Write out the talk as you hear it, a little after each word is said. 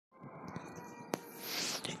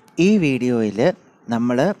ഈ വീഡിയോയിൽ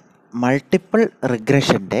നമ്മൾ മൾട്ടിപ്പിൾ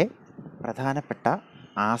റിഗ്രഷൻ്റെ പ്രധാനപ്പെട്ട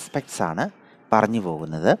ആസ്പെക്ട്സ് ആണ് പറഞ്ഞു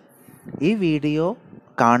പോകുന്നത്. ഈ വീഡിയോ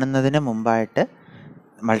കാണുന്നതിന് മുമ്പായിട്ട്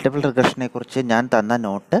മൾട്ടിപ്പിൾ റിഗ്രഷനെ കുറിച്ച് ഞാൻ തന്ന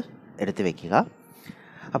നോട്ട് എടുത്തു വയ്ക്കുക.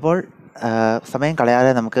 അപ്പോൾ സമയം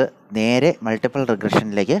കളയാതെ നമുക്ക് നേരെ മൾട്ടിപ്പിൾ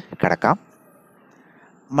റിഗ്രഷനിലേക്ക് കിടക്കാം.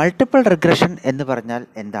 മൾട്ടിപ്പിൾ റിഗ്രഷൻ എന്ന് പറഞ്ഞാൽ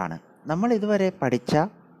എന്താണ്? നമ്മൾ ഇതുവരെ പഠിച്ച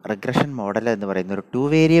റിഗ്രഷൻ മോഡൽ എന്ന് പറയുന്ന ഒരു 2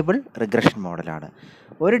 വേരിയബിൾ റിഗ്രഷൻ മോഡലാണ്.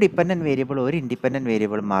 ഒരു ഡിപ്പെൻഡൻറ്റ് വേരിയബിൾ ഒരു ഇൻഡിപെൻഡൻറ്റ്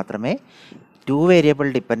വേരിയബിൾ മാത്രമേ 2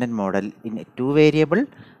 variable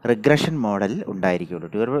regression model ഉണ്ടായിരിക്കുകയുള്ളൂ.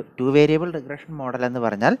 2 variable regression model എന്ന്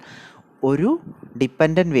പറഞ്ഞാൽ ഒരു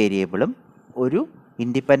ഡിപ്പെൻഡൻറ്റ് വേരിയബിളും ഒരു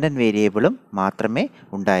ഇൻഡിപെൻഡൻറ്റ് വേരിയബിളും മാത്രമേ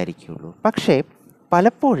ഉണ്ടായിരിക്കുകയുള്ളൂ. പക്ഷേ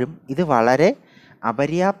പലപ്പോഴും ഇത് വളരെ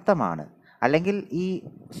അപര്യാപ്തമാണ്. അല്ലെങ്കിൽ ഈ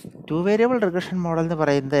 2 വേരിയബിൾ റിഗ്രഷൻ മോഡൽ എന്ന്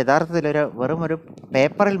പറയുന്നത് യഥാർത്ഥത്തിൽ വെറും ഒരു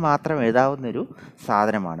പേപ്പറിൽ മാത്രം എഴുതാവുന്നൊരു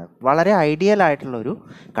സാധനമാണ്. വളരെ ഐഡിയൽ ആയിട്ടുള്ളൊരു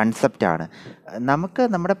കൺസെപ്റ്റാണ്. നമുക്ക്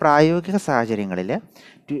നമ്മുടെ പ്രായോഗിക സാഹചര്യങ്ങളിൽ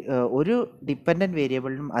ഒരു ഡിപ്പെൻഡൻറ്റ്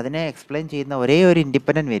വേരിയബിളിനും അതിനെ എക്സ്പ്ലെയിൻ ചെയ്യുന്ന ഒരേ ഒരു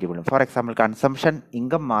ഇൻഡിപെൻഡൻറ്റ് വേരിയബിളും, ഫോർ എക്സാമ്പിൾ കൺസംഷൻ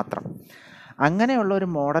ഇൻകം മാത്രം, അങ്ങനെയുള്ള ഒരു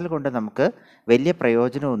മോഡൽ കൊണ്ട് നമുക്ക് വലിയ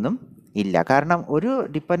പ്രയോജനമൊന്നും ഇല്ല. കാരണം ഒരു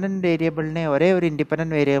ഡിപ്പെൻഡൻറ്റ് വേരിയബിളിനെ ഒരേ ഒരു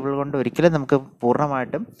ഇൻഡിപെൻഡൻറ്റ് വേരിയബിൾ കൊണ്ട് ഒരിക്കലും നമുക്ക്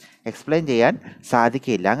പൂർണ്ണമായിട്ടും എക്സ്പ്ലെയിൻ ചെയ്യാൻ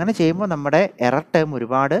സാധിക്കില്ല. അങ്ങനെ ചെയ്യുമ്പോൾ നമ്മുടെ എറർ ടേം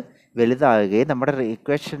ഒരുപാട് വലുതാകുകയും നമ്മുടെ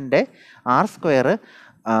ഇക്വേഷൻ്റെ R²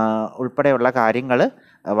 ഉൾപ്പെടെയുള്ള കാര്യങ്ങൾ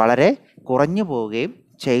വളരെ കുറഞ്ഞു പോവുകയും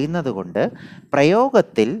ചെയ്യുന്നത് കൊണ്ട്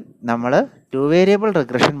പ്രയോഗത്തിൽ നമ്മൾ 2 വേരിയബിൾ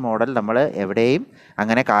റിഗ്രഷൻ മോഡൽ നമ്മൾ എവിടെയും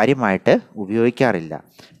അങ്ങനെ കാര്യമായിട്ട് ഉപയോഗിക്കാറില്ല.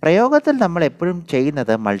 പ്രയോഗത്തിൽ നമ്മൾ എപ്പോഴും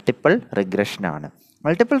ചെയ്യുന്നത് മൾട്ടിപ്പിൾ റിഗ്രഷനാണ്.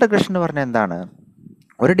 മൾട്ടിപ്പിൾ റിഗ്രഷൻ എന്ന് പറഞ്ഞാൽ എന്താണ്?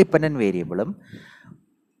 ഒരു ഡിപ്പെൻഡൻറ്റ് വേരിയബിളും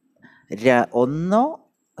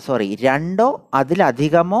രണ്ടോ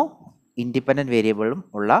അതിലധികമോ ഇൻഡിപെൻഡൻറ്റ് വേരിയബിളും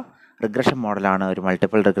ഉള്ള റിഗ്രഷൻ മോഡലാണ് ഒരു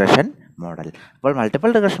മൾട്ടിപ്പിൾ റിഗ്രഷൻ മോഡൽ. അപ്പോൾ മൾട്ടിപ്പിൾ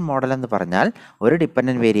റിഗ്രഷൻ മോഡൽ എന്ന് പറഞ്ഞാൽ ഒരു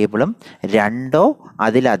ഡിപ്പെൻഡൻറ്റ് വേരിയബിളും രണ്ടോ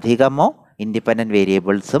അതിലധികമോ ഇൻഡിപെൻഡൻറ്റ്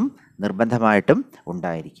വേരിയബിൾസും നിർബന്ധമായിട്ടും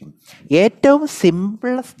ഉണ്ടായിരിക്കും. ഏറ്റവും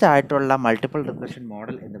സിംപിളസ്റ്റ് ആയിട്ടുള്ള മൾട്ടിപ്പിൾ റിഗ്രഷൻ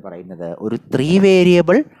മോഡൽ എന്ന് പറയുന്നത് ഒരു 3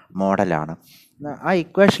 വേരിയബിൾ മോഡലാണ്. ആ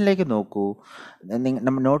ഇക്വേഷനിലേക്ക് നോക്കൂ,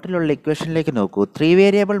 നമ്മുടെ നോട്ടിലുള്ള ഇക്വേഷനിലേക്ക് നോക്കൂ. 3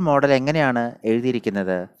 വേരിയബിൾ മോഡൽ എങ്ങനെയാണ്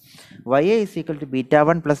എഴുതിയിരിക്കുന്നത്? y is equal to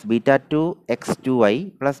β1 plus β2 x2y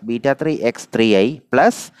plus β3 x3y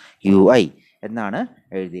plus ui എന്നാണ്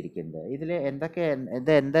എഴുതിയിരിക്കുന്നത്. ഇതിൽ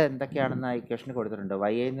എന്തൊക്കെയാണെന്ന് ആ ഇക്വേഷന് കൊടുത്തിട്ടുണ്ട്.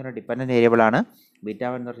 y എന്ന് പറഞ്ഞ ഡിപ്പെൻഡൻറ്റ് വേരിയബിൾ ആണ്,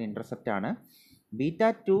 β1 എന്ന് പറഞ്ഞ ഇൻ്റർസെപ്റ്റ് ആണ്,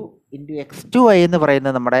 β2 ഇൻറ്റു x2y എന്ന്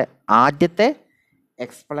പറയുന്നത് നമ്മുടെ ആദ്യത്തെ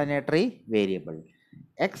എക്സ്പ്ലനേറ്ററി വേരിയബിൾ,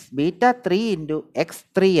 β3 ഇൻറ്റു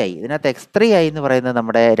x3i, ഇതിനകത്ത് x3i എന്ന് പറയുന്നത്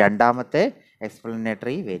നമ്മുടെ രണ്ടാമത്തെ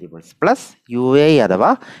എക്സ്പ്ലനേറ്ററി വേരിയബിൾസ്, പ്ലസ് ui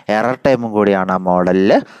അഥവാ എറർ ടൈമും കൂടിയാണ് ആ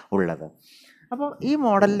മോഡലിൽ ഉള്ളത്. അപ്പോൾ ഈ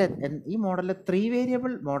മോഡലിൽ 3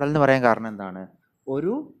 വേരിയബിൾ മോഡൽ എന്ന് പറയാൻ കാരണം എന്താണ്?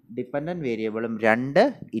 ഒരു ഡിപ്പെൻഡൻറ്റ് വേരിയബിളും 2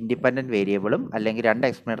 ഇൻഡിപെൻഡൻറ്റ് വേരിയബിളും അല്ലെങ്കിൽ 2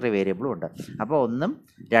 എക്സ്പ്ലനേറ്ററി വേരിയബിളും ഉണ്ട്. അപ്പോൾ 1,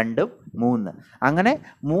 2, 3 അങ്ങനെ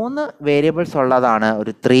 3 വേരിയബിൾസ് ഉള്ളതാണ്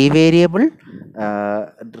ഒരു 3 variable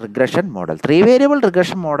regression model. 3 variable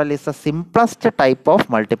regression model is the simplest type of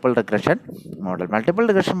multiple regression model. Multiple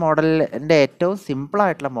regression മോഡലിൻ്റെ ഏറ്റവും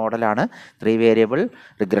സിമ്പിളായിട്ടുള്ള മോഡലാണ് 3 വേരിയബിൾ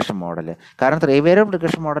റിഗ്രഷൻ മോഡൽ. കാരണം 3 വേരിയബിൾ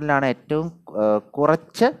റിഗ്രഷൻ മോഡലിലാണ് ഏറ്റവും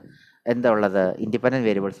കുറച്ച് ഉള്ളത് ഇൻഡിപെൻഡൻറ്റ്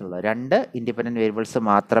വേരിയബിൾസ് ഉള്ളത്. 2 ഇൻഡിപെൻഡൻറ്റ് വേരിയബിൾസ്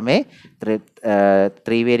മാത്രമേ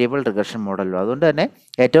 3 വേരിയബിൾ റിഗ്രഷൻ മോഡലുള്ളൂ. അതുകൊണ്ട് തന്നെ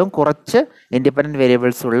ഏറ്റവും കുറച്ച് ഇൻഡിപെൻഡൻറ്റ്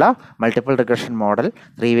വേരിയബിൾസ് ഉള്ള multiple regression model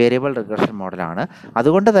 3 variable regression മോഡലാണ്.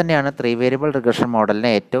 അതുകൊണ്ട് തന്നെയാണ് 3 വേരിയബിൾ റിഗ്രഷൻ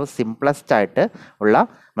മോഡലിനെ ഏറ്റവും സിംപ്ലസ്റ്റ് ആയിട്ട് ഉള്ള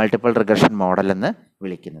മൾട്ടിപ്പിൾ റിഗ്രഷൻ മോഡൽ എന്ന്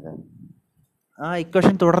വിളിക്കുന്നത്. ആ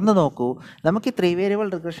ഇക്വേഷൻ തുടർന്ന് നോക്കൂ. നമുക്ക് ഈ 3 വേരിയബിൾ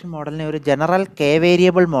റിഗ്രഷൻ മോഡലിനെ ഒരു ജനറൽ k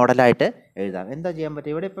വേരിയബിൾ മോഡലായിട്ട് എഴുതാം. എന്താ ചെയ്യാൻ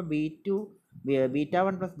പറ്റും? ഇവിടെ ഇപ്പോൾ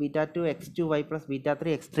β1 പ്ലസ് β2 x2y പ്ലസ് β3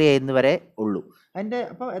 x3y എന്നിവരെ ഉള്ളൂ.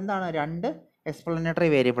 അപ്പോൾ എന്താണ്? 2 എക്സ്പ്ലനേറ്ററി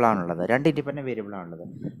വേരിയബിളാണുള്ളത്, 2 ഇൻഡിപെൻഡൻറ്റ് വേരിയബിളാണുള്ളത്.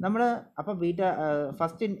 നമ്മൾ അപ്പോൾ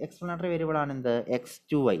ഫസ്റ്റ് എക്സ്പ്ലനേറ്ററി വേരിയബിളാണ് എന്ത്?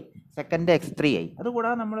 x2y, second x3y.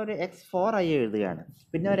 അതുകൂടാതെ നമ്മളൊരു x4i എഴുതുകയാണ്,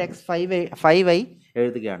 പിന്നെ ഒരു x5i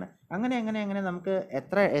എഴുതുകയാണ്. അങ്ങനെ നമുക്ക്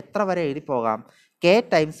എത്ര വരെ എഴുതി പോകാം? k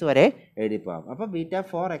ടൈംസ് വരെ എഴുതി പോകാം. അപ്പോൾ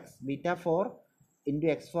β4 ഇൻറ്റു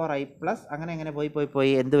x4i പ്ലസ് അങ്ങനെ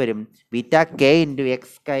പോയി എന്ത് വരും? βk into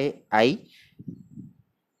xi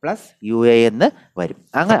plus ui എന്ന് വരും.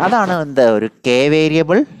 അതാണ് ഒരു k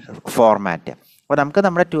വേരിയബിൾ ഫോർമാറ്റ്. അപ്പോൾ നമുക്ക്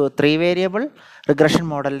നമ്മുടെ 3 വേരിയബിൾ റിഗ്രഷൻ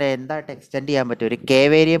മോഡലിനെ എന്തായിട്ട് എക്സ്റ്റെൻഡ് ചെയ്യാൻ പറ്റും? ഒരു k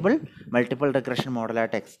variable multiple regression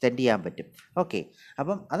മോഡലായിട്ട് extend ചെയ്യാൻ പറ്റും. ഓക്കെ,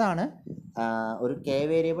 അപ്പം അതാണ് ഒരു k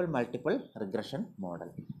variable multiple regression model.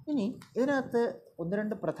 ഇനി ഇതിനകത്ത്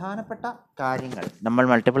 1-2 പ്രധാനപ്പെട്ട കാര്യങ്ങൾ നമ്മൾ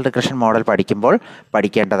മൾട്ടിപ്പിൾ റിഗ്രഷൻ മോഡൽ പഠിക്കുമ്പോൾ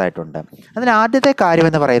പഠിക്കേണ്ടതായിട്ടുണ്ട്. അതിന് ആദ്യത്തെ കാര്യം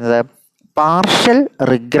എന്ന് പറയുന്നത് പാർഷ്യൽ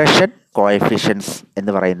റിഗ്രഷൻ കോഎഫിഷ്യൻസ്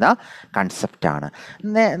എന്ന് പറയുന്ന കൺസെപ്റ്റാണ്.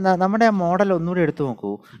 നമ്മുടെ മോഡൽ ഒന്നുകൂടി എടുത്തു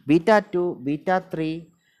നോക്കൂ. β2, β3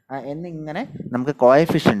 എന്നിങ്ങനെ നമുക്ക്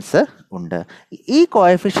കോഎഫിഷ്യൻസ് ഉണ്ട്. ഈ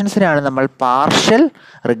കോഎഫിഷ്യൻസിനാണ് നമ്മൾ പാർഷ്യൽ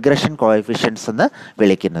റിഗ്രഷൻ കോഎഫിഷ്യൻസ് എന്ന്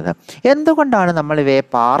വിളിക്കുന്നത്. എന്തുകൊണ്ടാണ് നമ്മൾ ഇവയെ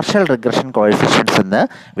പാർഷ്യൽ റിഗ്രഷൻ കോഎഫിഷ്യൻസ് എന്ന്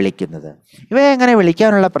വിളിക്കുന്നത്? ഇവയെ എങ്ങനെ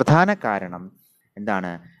വിളിക്കാനുള്ള പ്രധാന കാരണം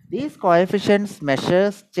എന്താണ്? These coefficients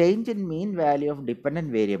measures change in mean value of dependent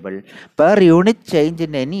variable per unit change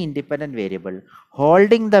in any independent variable,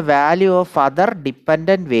 holding the value of other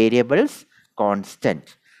dependent variables constant.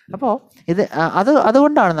 അപ്പോൾ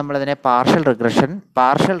അതുകൊണ്ടാണ് നമ്മളതിനെ പാർഷ്യൽ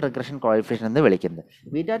റിഗ്രഷൻ കോഎഫിഷ്യൻ എന്ന് വിളിക്കുന്നത്.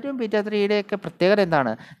 β2 β3യുടെ ഒക്കെ പ്രത്യേകത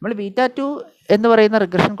എന്താണ്? നമ്മൾ β2 എന്ന് പറയുന്ന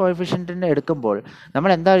റിഗ്രഷൻ കോഎഫിഷ്യൻറ്റിനെ എടുക്കുമ്പോൾ നമ്മൾ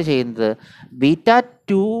എന്താണ് ചെയ്യുന്നത്?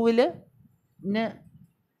 β2-ൽ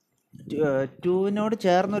ടൂവിനോട്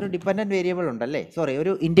ചേർന്നൊരു ഡിപ്പെൻഡൻറ്റ് വേരിയബിൾ ഉണ്ടല്ലേ, സോറി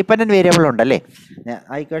ഒരു ഇൻഡിപെൻഡൻറ്റ് വേരിയബിൾ ഉണ്ടല്ലേ.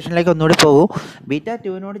 ആ ഇക്വേഷനിലേക്ക് ഒന്നുകൂടി പോകൂ.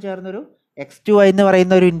 β2-നോട് ചേർന്നൊരു x2i എന്ന്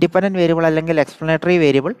പറയുന്ന ഒരു ഇൻഡിപെൻഡൻറ്റ് വേരിയബിൾ അല്ലെങ്കിൽ എക്സ്പ്ലനേറ്ററി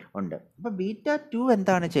വേരിയബിൾ ഉണ്ട്. അപ്പോൾ β2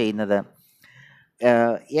 എന്താണ് ചെയ്യുന്നത്?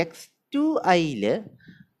 x2iൽ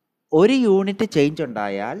ഒരു യൂണിറ്റ് ചേഞ്ച്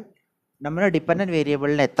ഉണ്ടായാൽ നമ്മുടെ ഡിപ്പെൻഡൻറ്റ്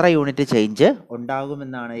വേരിയബിളിന് എത്ര യൂണിറ്റ് ചേഞ്ച്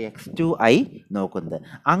ഉണ്ടാകുമെന്നാണ് x2i നോക്കുന്നത്.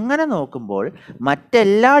 അങ്ങനെ നോക്കുമ്പോൾ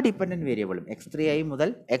മറ്റെല്ലാ ഡിപ്പെൻഡൻറ്റ് വേരിയബിളും x3i മുതൽ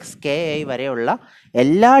xki വരെയുള്ള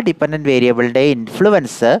എല്ലാ ഡിപ്പെൻഡൻറ്റ് വേരിയബിളുടെയും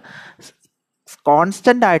ഇൻഫ്ലുവൻസ്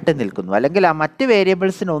കോൺസ്റ്റൻ്റ് ആയിട്ട് നിൽക്കുന്നു. അല്ലെങ്കിൽ ആ മറ്റ്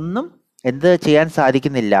വേരിയബിൾസിനൊന്നും എന്ത് ചെയ്യാൻ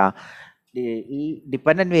സാധിക്കുന്നില്ല, ഈ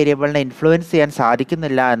ഡിപ്പെൻഡൻറ്റ് വേരിയബിളിനെ ഇൻഫ്ലുവൻസ് ചെയ്യാൻ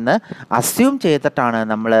സാധിക്കുന്നില്ല എന്ന് അസ്യൂം ചെയ്തിട്ടാണ്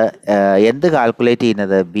നമ്മൾ എന്ത് കാൽക്കുലേറ്റ്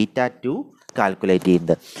ചെയ്യുന്നത്? β2 കാൽക്കുലേറ്റ്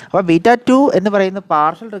ചെയ്യുന്നത്. അപ്പോൾ β2 എന്ന് പറയുന്ന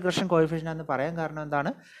പാർഷ്യൽ റിഗ്രഷൻ കോഎഫിഷ്യൻ എന്ന് പറയാൻ കാരണം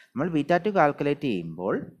എന്താണ്? നമ്മൾ β2 കാൽക്കുലേറ്റ്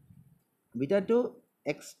ചെയ്യുമ്പോൾ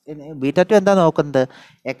β2 എന്താ നോക്കുന്നത്?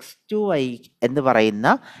 x2i എന്ന് പറയുന്ന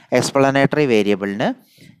എക്സ്പ്ലനേറ്ററി വേരിയബിളിന്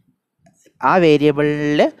ആ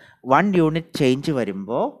വേരിയബിളിൽ 1 യൂണിറ്റ് ചേഞ്ച്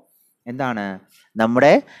വരുമ്പോൾ എന്താണ്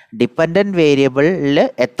നമ്മുടെ ഡിപ്പെൻഡൻറ്റ് വേരിയബിളിൽ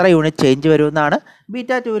എത്ര യൂണിറ്റ് ചേഞ്ച് വരുമെന്നാണ്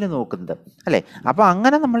β2-ന് നോക്കുന്നത് അല്ലേ. അപ്പോൾ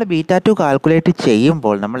അങ്ങനെ നമ്മൾ β2 കാൽക്കുലേറ്റ്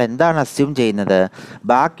ചെയ്യുമ്പോൾ നമ്മൾ എന്താണ് അസ്യൂം ചെയ്യുന്നത്?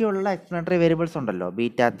 ബാക്കിയുള്ള എക്സ്പ്ലനേറ്ററി വേരിയബിൾസ് ഉണ്ടല്ലോ,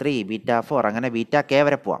 β3 β4 അങ്ങനെ βk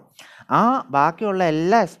വരെ പോവാം. ആ ബാക്കിയുള്ള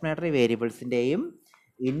എല്ലാ എക്സ്പ്ലനേറ്ററി വേരിയബിൾസിൻ്റെയും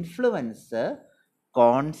ഇൻഫ്ലുവൻസ്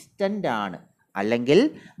കോൺസ്റ്റൻ്റ് ആണ്, അല്ലെങ്കിൽ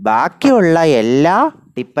ബാക്കിയുള്ള എല്ലാ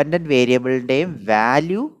ഡിപ്പെൻഡൻറ്റ് വേരിയബിളിൻ്റെയും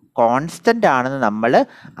വാല്യൂ കോൺസ്റ്റൻ്റ് ആണെന്ന് നമ്മൾ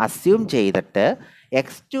അസ്യൂം ചെയ്തിട്ട്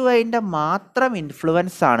x2iൻ്റെ മാത്രം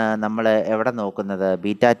ഇൻഫ്ലുവൻസ് ആണ് നമ്മൾ എവിടെ നോക്കുന്നത്?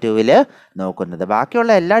 β2-ൽ നോക്കുന്നത്.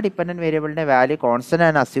 ബാക്കിയുള്ള എല്ലാ ഡിപ്പെൻഡൻറ്റ് വേരിയബിളിൻ്റെ വാല്യൂ കോൺസ്റ്റൻ്റ്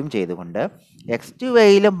ആണ് അസ്യൂം ചെയ്തുകൊണ്ട്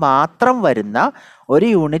x2iൽ മാത്രം വരുന്ന ഒരു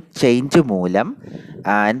യൂണിറ്റ് ചേഞ്ച് മൂലം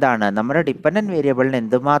എന്താണ് നമ്മുടെ ഡിപ്പെൻഡൻറ്റ് വേരിയബിളിന്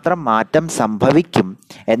എന്തുമാത്രം മാറ്റം സംഭവിക്കും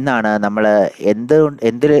എന്നാണ് നമ്മൾ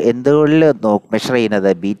എന്തുകളിൽ മെഷർ ചെയ്യുന്നത്?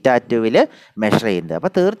 β2-ൽ മെഷർ ചെയ്യുന്നത്.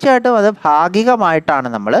 അപ്പോൾ തീർച്ചയായിട്ടും അത് ഭാഗികമായിട്ടാണ്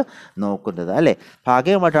നമ്മൾ നോക്കുന്നത് അല്ലേ,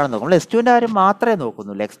 ഭാഗികമായിട്ടാണ് നോക്കുന്നത്. x2ൻ്റെ കാര്യം മാത്രമേ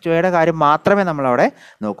നോക്കുന്നുള്ളൂ, x2iയുടെ കാര്യം മാത്രമേ നമ്മളവിടെ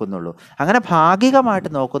നോക്കുന്നുള്ളൂ. അങ്ങനെ ഭാഗികമായിട്ട്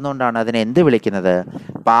നോക്കുന്നതുകൊണ്ടാണ് അതിനെ എന്ത് വിളിക്കുന്നത്?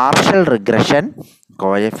 പാർഷ്യൽ റിഗ്രഷൻ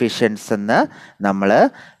കോഎഫിഷ്യൻസ് എന്ന് നമ്മൾ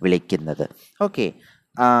വിളിക്കുന്നത്. ഓക്കെ,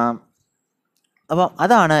 അപ്പം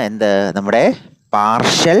അതാണ് എന്ത് നമ്മുടെ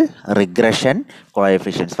partial regression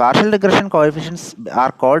coefficients. Partial regression coefficients are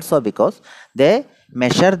called so because they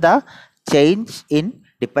measure the change in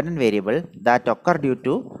dependent variable that occur due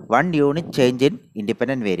to one unit change in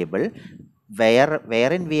independent variable,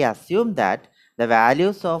 wherein we assume that the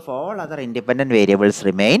values of all other independent variables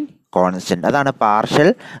remain constant. അതാണ് partial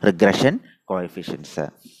regression coefficients.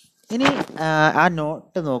 ഇനി ആ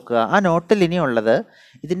not നോക്കുക. ആ നോട്ടിൽ ഇനിയുള്ളത്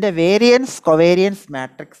ഇതിൻ്റെ variance covariance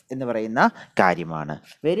matrix എന്ന് പറയുന്ന കാര്യമാണ്.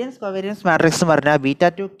 വേരിയൻസ് കൊവേരിയൻസ് മാട്രിക്സ് എന്ന് പറഞ്ഞാൽ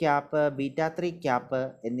β2 ക്യാപ്പ് β3 ക്യാപ്പ്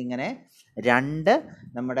എന്നിങ്ങനെ രണ്ട്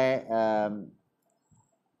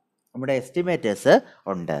നമ്മുടെ എസ്റ്റിമേറ്റേഴ്സ്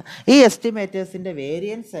ഉണ്ട്. ഈ എസ്റ്റിമേറ്റേഴ്സിൻ്റെ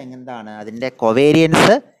വേരിയൻസ് എന്താണ്, അതിൻ്റെ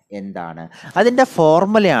കൊവേരിയൻസ് എന്താണ്, അതിൻ്റെ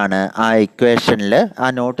ഫോർമുലയാണ് ആ ഇക്വേഷനിൽ, ആ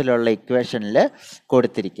നോട്ടിലുള്ള ഇക്വേഷനിൽ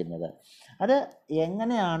കൊടുത്തിരിക്കുന്നത്. അത്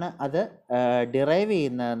എങ്ങനെയാണ് അത് ഡിറൈവ്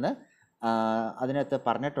ചെയ്യുന്നതെന്ന് അതിനകത്ത്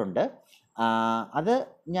പറഞ്ഞിട്ടുണ്ട്. അത്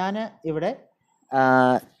ഞാൻ ഇവിടെ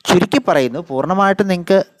ചുരുക്കി പറയുന്നു. പൂർണ്ണമായിട്ടും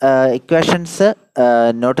നിങ്ങൾക്ക് ഇക്വേഷൻസ്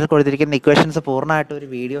നോട്ടിൽ കൊടുത്തിരിക്കുന്ന ഇക്വേഷൻസ് പൂർണ്ണമായിട്ട് ഒരു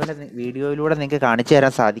വീഡിയോയിലൂടെ നിങ്ങൾക്ക് കാണിച്ചു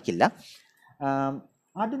തരാൻ സാധിക്കില്ല.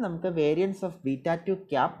 ആദ്യം നമുക്ക് വേരിയൻസ് ഓഫ് β2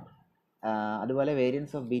 ക്യാപ്പ് അതുപോലെ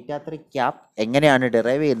വേരിയൻസ് ഓഫ് β3 ക്യാപ്പ് എങ്ങനെയാണ്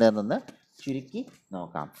ഡിറൈവ് ചെയ്യുന്നതെന്നൊന്ന് ചുരുക്കി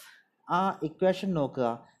നോക്കാം. ആ ഇക്വേഷൻ നോക്കുക.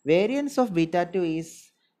 Variance of β2 is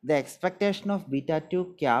the expectation of β2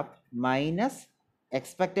 cap minus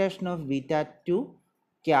expectation of β2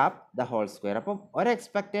 cap the whole square. അപ്പം ഒരു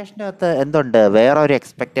എക്സ്പെക്ടേഷൻ്റെ അകത്ത് എന്തുണ്ട്, വേറെ ഒരു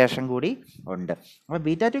എക്സ്പെക്ടേഷൻ കൂടി ഉണ്ട്. അപ്പോൾ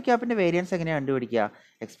β2 ക്യാപ്പിൻ്റെ വേരിയൻസ് എങ്ങനെയാണ് കണ്ടുപിടിക്കുക?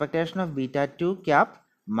 എക്സ്പെക്ടേഷൻ ഓഫ് β2 ക്യാപ്പ്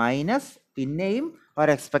മൈനസ് പിന്നെയും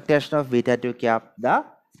ഒരു expectation of β2 cap the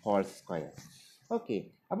whole square. Okay,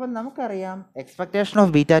 അപ്പം നമുക്കറിയാം expectation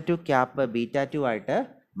of beta two cap beta two ആയിട്ട്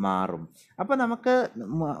മാറും. അപ്പോൾ നമുക്ക്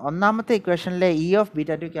ഒന്നാമത്തെ ഇക്വേഷനിലെ ഇ ഓഫ്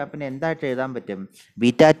ബീറ്റ ടു ക്യാപ്പിനെ എന്തായിട്ട് എഴുതാൻ പറ്റും?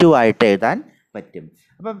 ബീറ്റ ടു ആയിട്ട് എഴുതാൻ പറ്റും.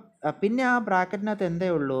 അപ്പം പിന്നെ ആ ബ്രാക്കറ്റിനകത്ത് എന്തേ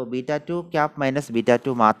ഉള്ളൂ? Beta two cap minus beta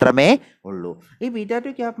two മാത്രമേ ഉള്ളൂ. ഈ beta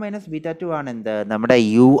two cap minus beta two ആണ് എന്ത്? നമ്മുടെ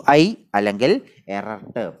യു ഐ അല്ലെങ്കിൽ എറർ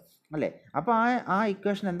ടേം അല്ലേ? അപ്പോൾ ആ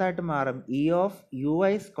ഇക്വേഷൻ എന്തായിട്ട് മാറും? E of U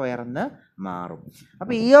I square എന്ന് മാറും.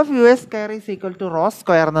 അപ്പോൾ E of U I square is equal to rho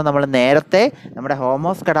square എന്ന് നമ്മൾ നേരത്തെ നമ്മുടെ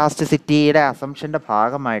ഹോമോസ്കഡാസ്റ്റിസിറ്റിയുടെ അസംഷൻ്റെ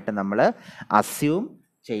ഭാഗമായിട്ട് നമ്മൾ അസ്യൂം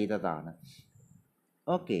ചെയ്തതാണ്.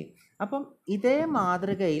 ഓക്കെ, അപ്പം ഇതേ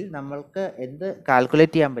മാതൃകയിൽ നമ്മൾക്ക് എന്ത്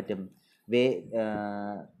കാൽക്കുലേറ്റ് ചെയ്യാൻ പറ്റും?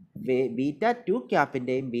 Beta two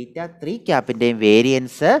ക്യാപ്പിൻ്റെയും beta three ക്യാപ്പിൻ്റെയും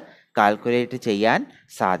variance calculate ചെയ്യാൻ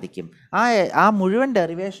സാധിക്കും. ആ മുഴുവൻ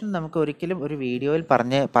ഡെറിവേഷൻ നമുക്ക് ഒരിക്കലും ഒരു വീഡിയോയിൽ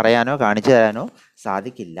പറയാനോ കാണിച്ചു തരാനോ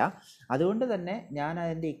സാധിക്കില്ല. അതുകൊണ്ട് തന്നെ ഞാൻ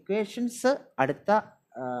അതിൻ്റെ ഇക്വേഷൻസ് അടുത്ത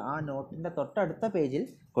ആ നോട്ടിൻ്റെ തൊട്ടടുത്ത പേജിൽ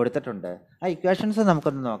കൊടുത്തിട്ടുണ്ട്. ആ ഇക്വേഷൻസ്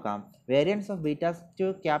നമുക്കൊന്ന് നോക്കാം. Variance of beta two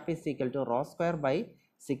cap is equal to rho square by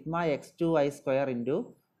sigma X to I square into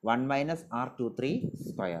 1 minus R to three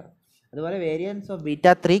square. അതുപോലെ variance of beta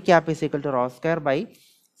three cap is equal to rho square by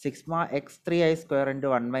sigma X three I square into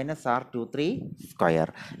 1 minus R to three square.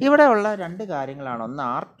 ഇവിടെ ഉള്ള രണ്ട് കാര്യങ്ങളാണ്. ഒന്ന്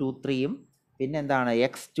R to ത്രീയും പിന്നെ എന്താണ്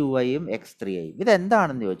X to ഐയും എക്സ് ത്രീ ഐയും.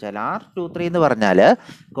 ഇതെന്താണെന്ന് ചോദിച്ചാൽ ആർ ടു ത്രീ എന്ന് പറഞ്ഞാൽ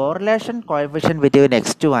correlation കോഎഫിഷ്യൻ between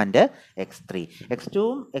X two and X three. X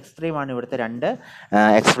ടുവും എക്സ് ത്രീയുമാണ് ഇവിടുത്തെ രണ്ട്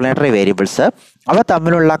എക്സ്പ്ലനേറ്ററി വേരിയബിൾസ്. അവ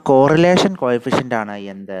തമ്മിലുള്ള കോറിലേഷൻ കോഎഫിഷ്യൻ്റ് ആണ്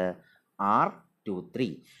എന്ത്? R to three.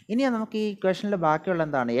 ഇനി നമുക്ക് ഈ ഇക്വേഷനിൽ ബാക്കിയുള്ള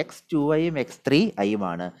എന്താണ്? എക്സ് ടു ഐയും എക്സ് ത്രീ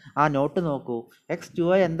ഐയുമാണ്. ആ നോട്ട് നോക്കൂ. എക്സ് ടു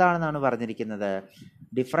ഐ എന്താണെന്നാണ് പറഞ്ഞിരിക്കുന്നത്?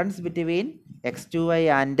 Difference between X to I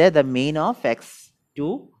and the mean of X to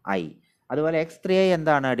I. അതുപോലെ എക്സ് ത്രീ ഐ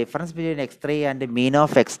എന്താണ്? Difference between X three and mean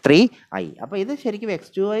of X three I. അപ്പോൾ ഇത് ശരിക്കും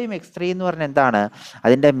X to ഐയും X three എന്ന് പറഞ്ഞാൽ എന്താണ്?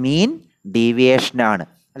 അതിൻ്റെ മീൻ ഡീവിയേഷനാണ്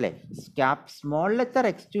അല്ലേ? Small letter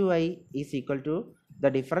X to I is equal to the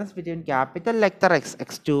difference between capital letter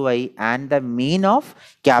x2i and the mean of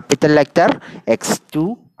capital letter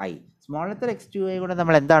x2i. Small letter x2i കൊണ്ട്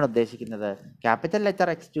നമ്മൾ എന്താണ് ഉദ്ദേശിക്കുന്നത്? ക്യാപിറ്റൽ ലെറ്റർ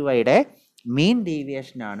x2iയുടെ മീൻ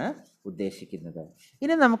ഡീവിയേഷൻ ആണ് ഉദ്ദേശിക്കുന്നത്.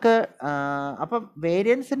 ഇനി നമുക്ക് അപ്പം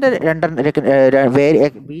വേരിയൻസിൻ്റെ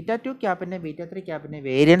beta two ക്യാപ്പിൻ്റെ beta three ക്യാപ്പിൻ്റെ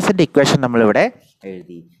വേരിയൻസിൻ്റെ equation നമ്മളിവിടെ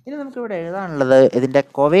എഴുതി. ഇനി നമുക്കിവിടെ എഴുതാനുള്ളത് ഇതിൻ്റെ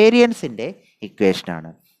കൊവേരിയൻസിൻ്റെ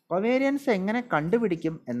ഇക്വേഷനാണ്. കൊവേരിയൻസ് എങ്ങനെ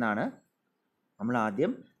കണ്ടുപിടിക്കും എന്നാണ് നമ്മൾ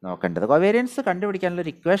ആദ്യം നോക്കേണ്ടത്. കൊവേരിയൻസ് കണ്ടുപിടിക്കാനുള്ള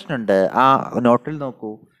ഒരു ഇക്വേഷൻ ഉണ്ട്. ആ നോട്ടിൽ നോക്കൂ,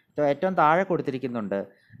 ഏറ്റവും താഴെ കൊടുത്തിരിക്കുന്നുണ്ട്.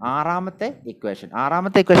 ആറാമത്തെ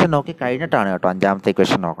ഇക്വേഷൻ നോക്കി കഴിഞ്ഞിട്ടാണ് കേട്ടോ അഞ്ചാമത്തെ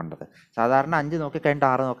ഇക്വേഷൻ നോക്കേണ്ടത്. സാധാരണ 5 നോക്കി കഴിഞ്ഞിട്ട്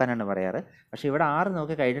 6 നോക്കാനാണ് പറയാറ്. പക്ഷേ ഇവിടെ 6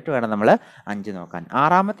 നോക്കി കഴിഞ്ഞിട്ട് വേണം നമ്മൾ 5 നോക്കാൻ.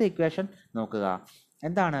 ആറാമത്തെ ഇക്വേഷൻ നോക്കുക.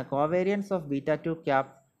 എന്താണ് covariance of beta two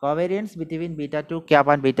cap? Covariance between beta two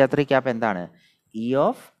cap and beta three cap എന്താണ്? E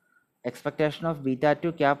of expectation of beta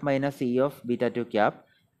two cap minus E of beta two cap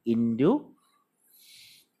into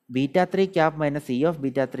beta three cap minus E of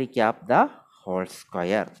beta three cap the whole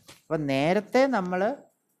square. അപ്പോൾ നേരത്തെ നമ്മൾ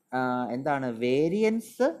എന്താണ്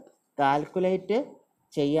variance calculate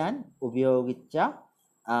ചെയ്യാൻ ഉപയോഗിച്ച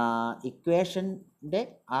ഇക്വേഷൻ്റെ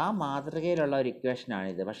ആ മാതൃകയിലുള്ള ഒരു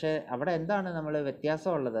ഇക്വേഷനാണിത്. പക്ഷേ അവിടെ എന്താണ് നമ്മൾ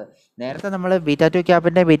വ്യത്യാസമുള്ളത്? നേരത്തെ നമ്മൾ beta two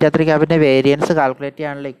ക്യാപ്പിൻ്റെ beta three ക്യാപ്പിൻ്റെ variance calculate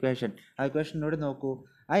ചെയ്യാനുള്ള ഇക്വേഷൻ, ആ ഇക്വേഷനോട് നോക്കൂ.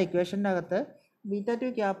 ആ ഇക്വേഷൻ്റെ അകത്ത് ബീറ്റ ടു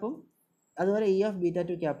ക്യാപ്പും അതുപോലെ ഇ ഓഫ് ബീറ്റ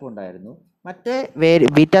ടു ക്യാപ്പും ഉണ്ടായിരുന്നു. മറ്റേ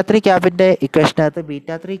beta three ക്യാപ്പിൻ്റെ ഇക്വേഷനകത്ത്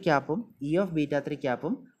beta three ക്യാപ്പും E of beta three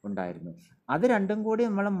ക്യാപ്പും ഉണ്ടായിരുന്നു. അത് രണ്ടും കൂടി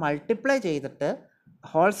നമ്മൾ മൾട്ടിപ്ലൈ ചെയ്തിട്ട്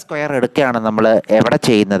ഹോൾ സ്ക്വയർ എടുക്കുകയാണ് നമ്മൾ എവിടെ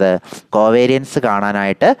ചെയ്യുന്നത്? കോവേരിയൻസ്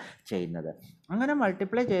കാണാനായിട്ട് ചെയ്യുന്നത്. അങ്ങനെ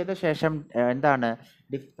മൾട്ടിപ്ലൈ ചെയ്ത ശേഷം എന്താണ്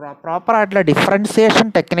പ്രോപ്പറായിട്ടുള്ള ഡിഫറൻസിയേഷൻ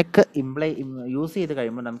ടെക്നിക്ക് യൂസ് ചെയ്ത്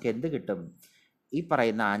കഴിയുമ്പോൾ നമുക്ക് എന്ത് കിട്ടും? ഈ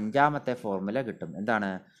പറയുന്ന അഞ്ചാമത്തെ ഫോർമുല കിട്ടും.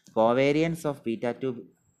 എന്താണ്? Covariance of beta two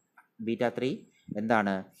beta three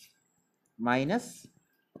എന്താണ്? Minus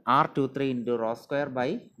R to three into rho square by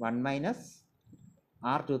 1 minus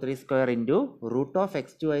R to three square into root of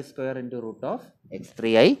X to I square into root of X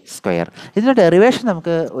three I square. ഇതിൻ്റെ derivation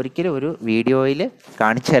നമുക്ക് ഒരിക്കലും ഒരു വീഡിയോയിൽ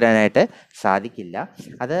കാണിച്ചു തരാനായിട്ട് സാധിക്കില്ല.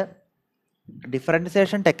 അത്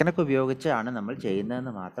ഡിഫറൻസിയേഷൻ ടെക്നിക്ക് ഉപയോഗിച്ചാണ് നമ്മൾ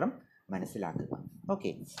ചെയ്യുന്നതെന്ന് മാത്രം മനസ്സിലാക്കുക.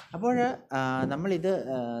 ഓക്കെ, അപ്പോൾ നമ്മളിത്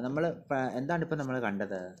എന്താണ് ഇപ്പം നമ്മൾ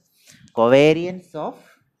കണ്ടത്? കൊവേരിയൻസ് ഓഫ്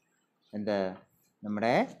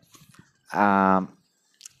നമ്മുടെ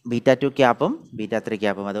ബീറ്റ ടു ക്യാപ്പും ബീറ്റ ത്രീ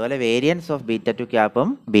ക്യാപ്പും അതുപോലെ variance of beta two ക്യാപ്പും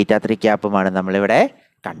beta three ക്യാപ്പുമാണ് നമ്മളിവിടെ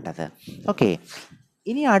കണ്ടത്. ഓക്കെ,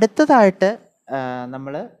 ഇനി അടുത്തതായിട്ട്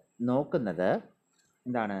നമ്മൾ നോക്കുന്നത്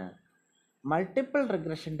എന്താണ്? മൾട്ടിപ്പിൾ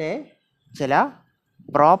റിഗ്രഷൻ്റെ ചില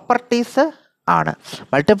പ്രോപ്പർട്ടീസ് ആണ്.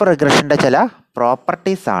 മൾട്ടിപ്പിൾ റിഗ്രഷൻ്റെ ചില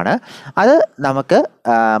പ്രോപ്പർട്ടീസ് ആണ്. അത് നമുക്ക്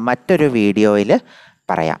മറ്റൊരു വീഡിയോയിൽ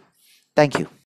പറയാം. Thank you.